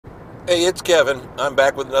Hey, it's Kevin. I'm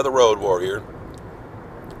back with another Road Warrior.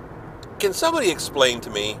 Can somebody explain to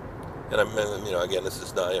me, and again, this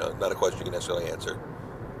is not, not a question you can necessarily answer,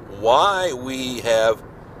 why we have,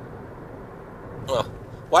 well,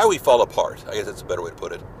 why we fall apart? I guess that's a better way to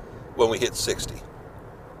put it. When we hit 60,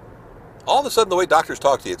 all of a sudden, the way doctors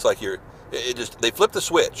talk to you, it's like they flip the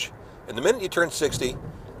switch, and the minute you turn 60,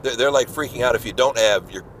 they're like freaking out if you don't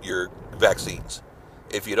have your vaccines,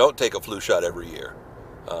 if you don't take a flu shot every year,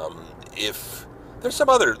 if there's some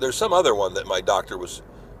other one that my doctor was,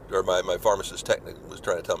 or my pharmacist technically was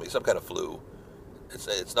trying to tell me, some kind of flu.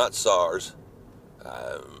 It's not SARS.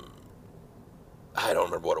 Um, I don't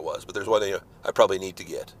remember what it was, but there's one thing I probably need to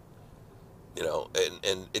get.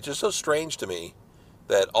 And it's just so strange to me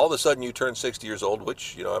that all of a sudden you turn 60 years old,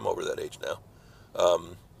 which I'm over that age now,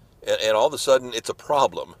 and all of a sudden it's a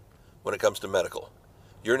problem when it comes to medical.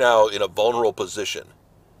 You're now in a vulnerable position,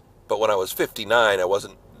 but when I was 59, I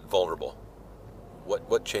wasn't vulnerable.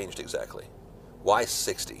 What changed exactly? Why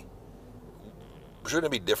 60? Shouldn't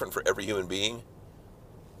it be different for every human being?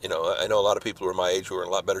 I know a lot of people who are my age who are in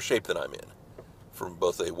a lot better shape than I'm in, from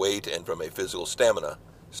both a weight and from a physical stamina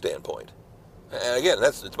standpoint. And again,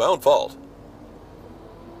 it's my own fault.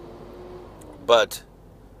 But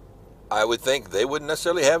I would think they wouldn't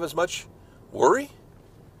necessarily have as much worry.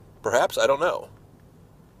 Perhaps, I don't know.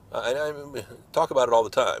 I talk about it all the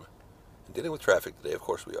time. And dealing with traffic today, of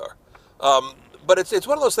course we are. But it's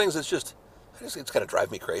one of those things that's it's kind of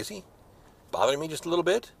drive me crazy, bothering me just a little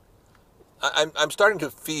bit. I'm starting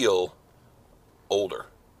to feel older.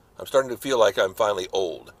 I'm starting to feel like I'm finally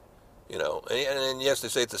old. And yes, they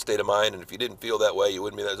say it's a state of mind, and if you didn't feel that way, you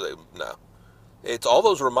wouldn't be that way. No. It's all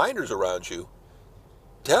those reminders around you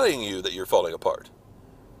telling you that you're falling apart.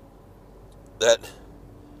 That,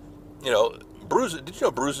 bruises, did you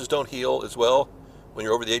know bruises don't heal as well when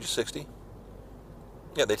you're over the age of 60?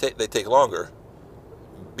 Yeah, they take longer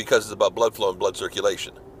because it's about blood flow and blood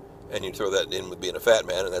circulation. And you throw that in with being a fat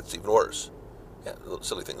man, and that's even worse. Yeah, little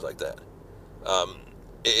silly things like that. Um,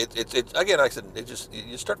 again, like I said,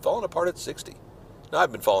 you start falling apart at 60. Now,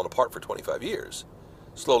 I've been falling apart for 25 years,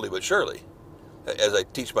 slowly but surely. As I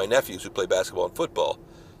teach my nephews who play basketball and football,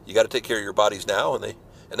 you got to take care of your bodies now, and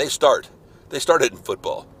they started in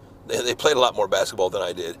football. They played a lot more basketball than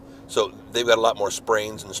I did, so they've got a lot more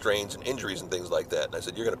sprains and strains and injuries and things like that. And I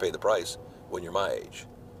said, you're going to pay the price when you're my age.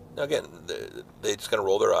 Now again, they just kind of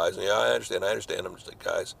roll their eyes, and yeah, I understand. I'm just like,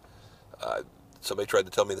 guys, somebody tried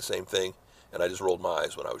to tell me the same thing, and I just rolled my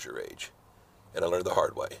eyes when I was your age, and I learned the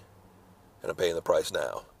hard way, and I'm paying the price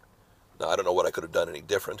now. Now I don't know what I could have done any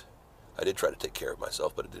different. I did try to take care of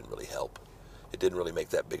myself, but it didn't really help. It didn't really make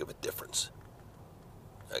that big of a difference.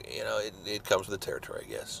 It comes with the territory, I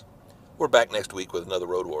guess. We're back next week with another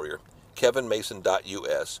Road Warrior.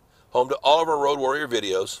 KevinMason.us, home to all of our Road Warrior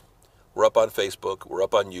videos. We're up on Facebook. We're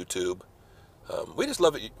up on YouTube. We just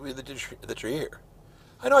love it that you're here.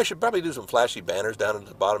 I know I should probably do some flashy banners down at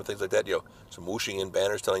the bottom and things like that. Some whooshing in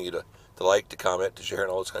banners telling you to like, to comment, to share,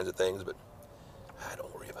 and all those kinds of things. But I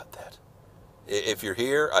don't worry about that. If you're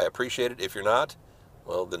here, I appreciate it. If you're not,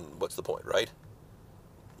 well, then what's the point, right?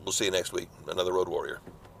 We'll see you next week. Another Road Warrior.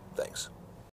 Thanks.